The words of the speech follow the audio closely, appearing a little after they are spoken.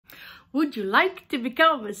Would you like to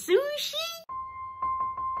become a sushi?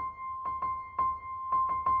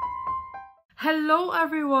 Hello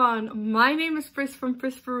everyone, my name is Pris from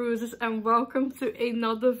Prisperuses and welcome to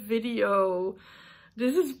another video.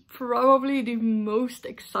 This is probably the most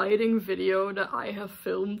exciting video that I have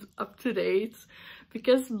filmed up to date,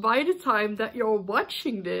 because by the time that you're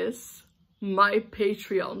watching this, my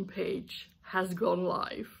Patreon page has gone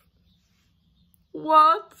live.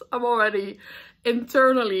 What? I'm already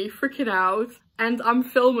internally freaking out, and I'm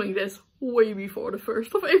filming this way before the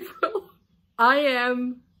 1st of April. I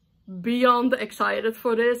am beyond excited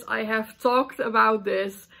for this. I have talked about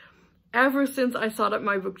this ever since I started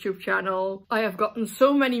my booktube channel. I have gotten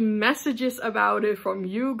so many messages about it from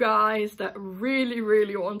you guys that really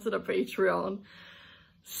wanted a Patreon.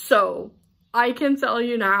 So I can tell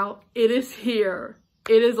you now, it is here.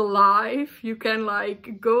 It is live. You can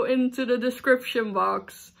go into the description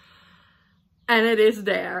box and it is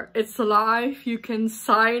there. It's live. You can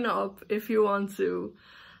sign up if you want to.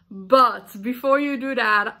 But before you do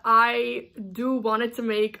that, I do wanted to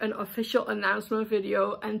make an official announcement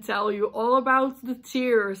video and tell you all about the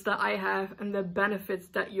tiers that I have and the benefits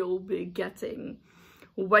that you'll be getting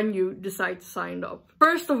when you decide to sign up.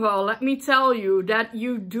 First of all, let me tell you that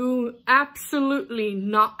you do absolutely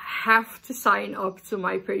not have to sign up to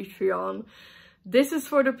my Patreon. This is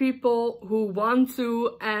for the people who want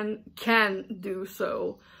to and can do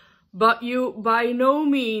so. But you by no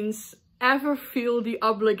means ever feel the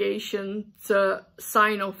obligation to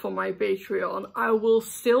sign up for my Patreon. I will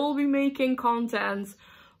still be making content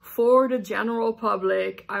for the general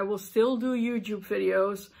public. I will still do YouTube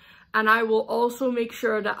videos, and I will also make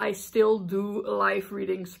sure that I still do live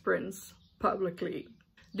reading sprints publicly.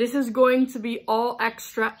 This is going to be all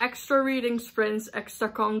extra reading sprints, extra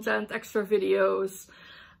content, extra videos,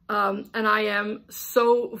 and I am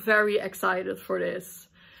so very excited for this.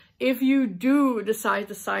 If you do decide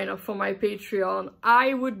to sign up for my Patreon,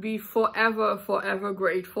 I would be forever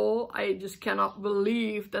grateful. I just cannot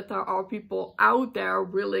believe that there are people out there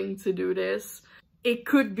willing to do this. It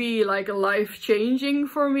could be life-changing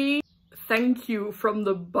for me. Thank you from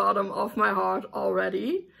the bottom of my heart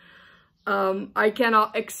already. I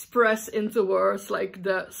cannot express into words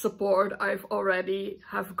the support I've already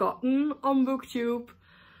have gotten on BookTube.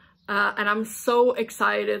 And I'm so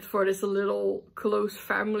excited for this little close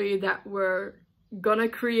family that we're gonna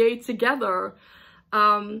create together.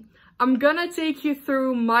 I'm gonna take you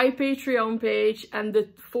through my Patreon page and the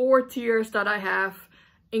 4 tiers that I have,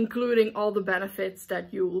 including all the benefits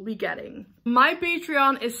that you will be getting. My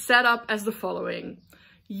Patreon is set up as the following.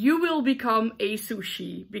 You will become a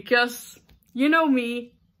sushi because, you know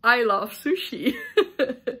me, I love sushi.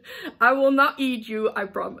 I will not eat you, I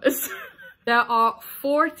promise. There are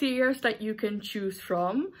 4 tiers that you can choose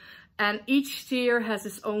from, and each tier has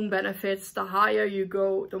its own benefits. The higher you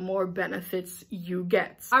go, the more benefits you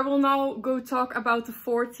get. I will now go talk about the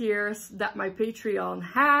 4 tiers that my Patreon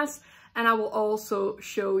has, and I will also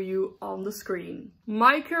show you on the screen.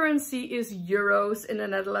 My currency is euros in the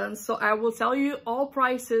Netherlands, so I will tell you all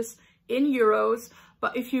prices in euros,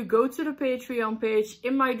 but if you go to the Patreon page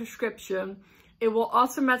in my description, it will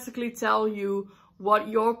automatically tell you what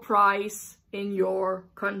your price in your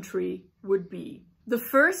country would be. The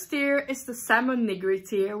first tier is the salmon nigiri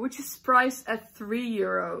tier, which is priced at 3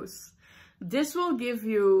 euros. This will give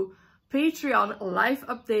you Patreon live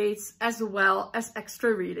updates as well as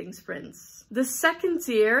extra reading sprints. The second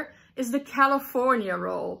tier is the California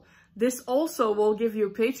roll. This also will give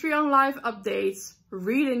you Patreon live updates,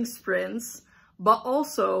 reading sprints, but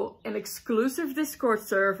also an exclusive Discord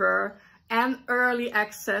server and early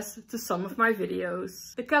access to some of my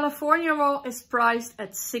videos. The California roll is priced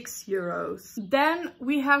at 6 euros. Then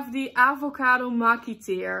we have the avocado maki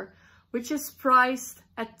tier, which is priced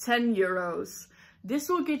at 10 euros. This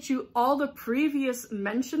will get you all the previous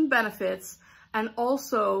mentioned benefits and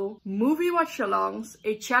also movie watch-alongs,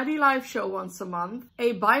 a chatty live show once a month,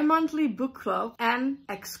 a bi-monthly book club, and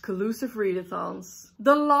exclusive readathons.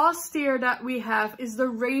 The last tier that we have is the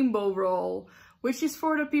rainbow roll, which is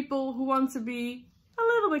for the people who want to be a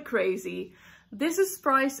little bit crazy. This is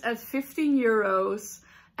priced at 15 euros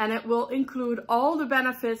and it will include all the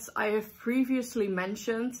benefits I have previously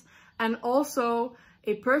mentioned, and also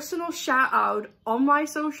a personal shout out on my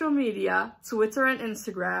social media, Twitter and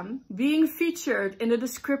Instagram, being featured in the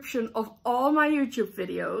description of all my YouTube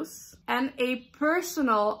videos, and a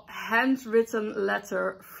personal handwritten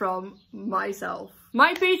letter from myself.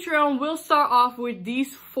 My Patreon will start off with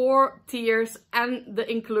these 4 tiers and the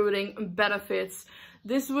including benefits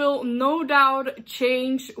This will no doubt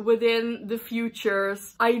change within the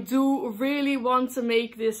futures. I do really want to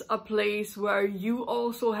make this a place where you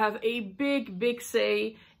also have a big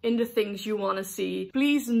say in the things you want to see.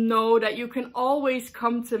 Please know that you can always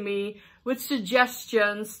come to me with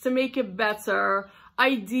suggestions to make it better,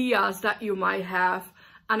 ideas that you might have,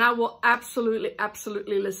 and I will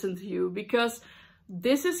absolutely listen to you, because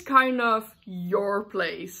this is kind of your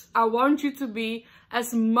place. I want you to be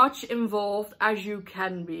as much involved as you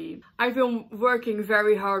can be. I've been working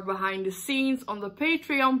very hard behind the scenes on the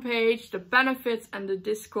Patreon page, the benefits and the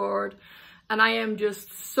Discord. And I am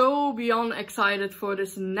just so beyond excited for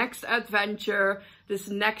this next adventure, this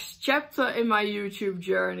next chapter in my YouTube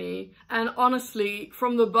journey. And honestly,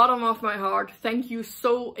 from the bottom of my heart, thank you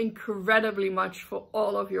so incredibly much for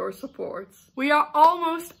all of your support. We are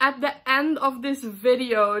almost at the end of this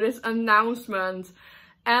video, this announcement.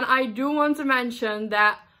 And I do want to mention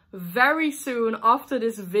that very soon after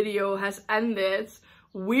this video has ended,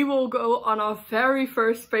 we will go on our very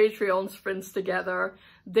first Patreon sprints together.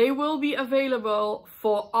 They will be available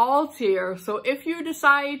for all tiers. So if you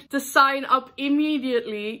decide to sign up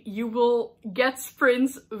immediately, you will get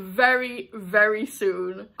sprints very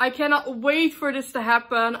soon. I cannot wait for this to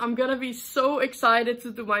happen. I'm gonna be so excited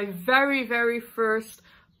to do my very first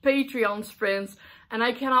Patreon sprints. And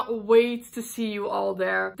I cannot wait to see you all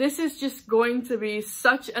there. This is just going to be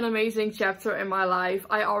such an amazing chapter in my life.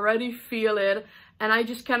 I already feel it. And I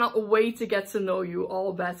just cannot wait to get to know you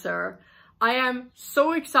all better. I am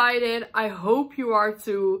so excited. I hope you are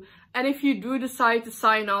too. And if you do decide to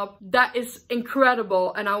sign up, that is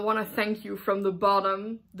incredible. And I want to thank you from the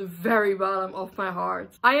bottom, the very bottom of my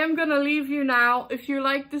heart. I am gonna leave you now. If you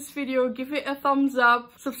like this video, give it a thumbs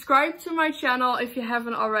up. Subscribe to my channel if you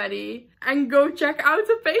haven't already. And go check out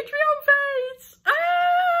the Patreon page.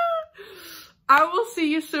 I will see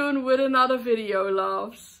you soon with another video,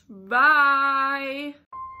 loves. Bye!